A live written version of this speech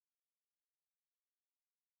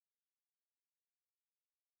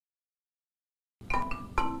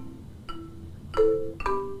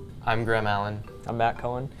I'm Graham Allen. I'm Matt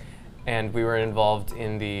Cohen. And we were involved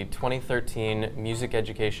in the 2013 Music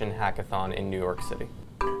Education Hackathon in New York City.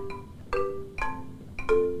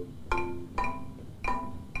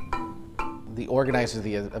 The organizers of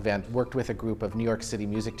the event worked with a group of New York City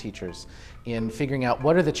music teachers in figuring out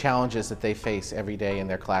what are the challenges that they face every day in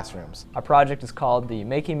their classrooms. Our project is called the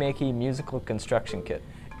Makey Makey Musical Construction Kit.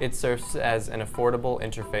 It serves as an affordable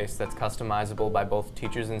interface that's customizable by both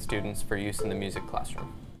teachers and students for use in the music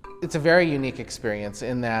classroom. It's a very unique experience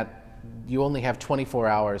in that you only have 24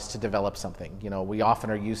 hours to develop something. You know, we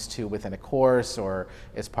often are used to within a course or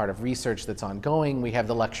as part of research that's ongoing, we have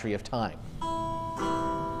the luxury of time.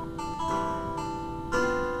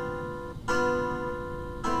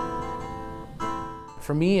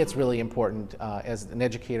 For me, it's really important as an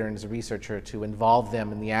educator and as a researcher to involve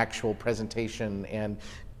them in the actual presentation and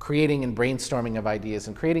creating and brainstorming of ideas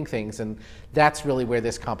and creating things, and that's really where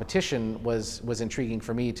this competition was intriguing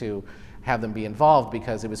for me to have them be involved,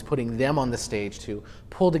 because it was putting them on the stage to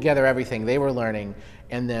pull together everything they were learning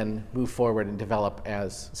and then move forward and develop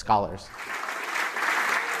as scholars.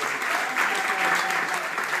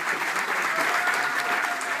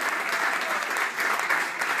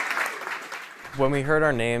 When we heard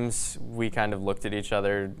our names, we kind of looked at each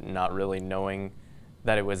other, not really knowing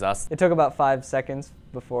that it was us. It took about 5 seconds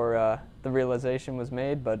before the realization was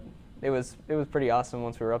made, but it was pretty awesome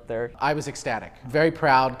once we were up there. I was ecstatic. Very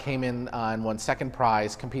proud, came in and won second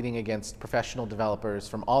prize, competing against professional developers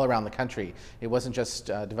from all around the country. It wasn't just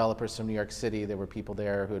developers from New York City, there were people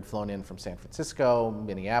there who had flown in from San Francisco,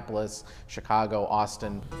 Minneapolis, Chicago,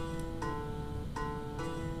 Austin.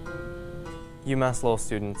 UMass Lowell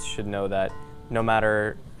students should know that no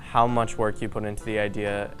matter how much work you put into the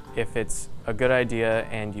idea, if it's a good idea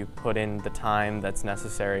and you put in the time that's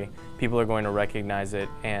necessary, people are going to recognize it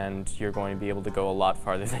and you're going to be able to go a lot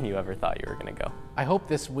farther than you ever thought you were going to go. I hope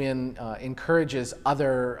this win encourages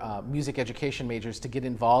other music education majors to get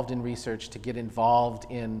involved in research, to get involved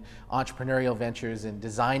in entrepreneurial ventures and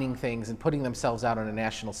designing things and putting themselves out on a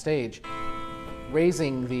national stage,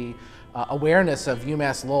 raising the awareness of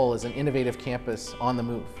UMass Lowell as an innovative campus on the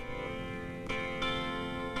move.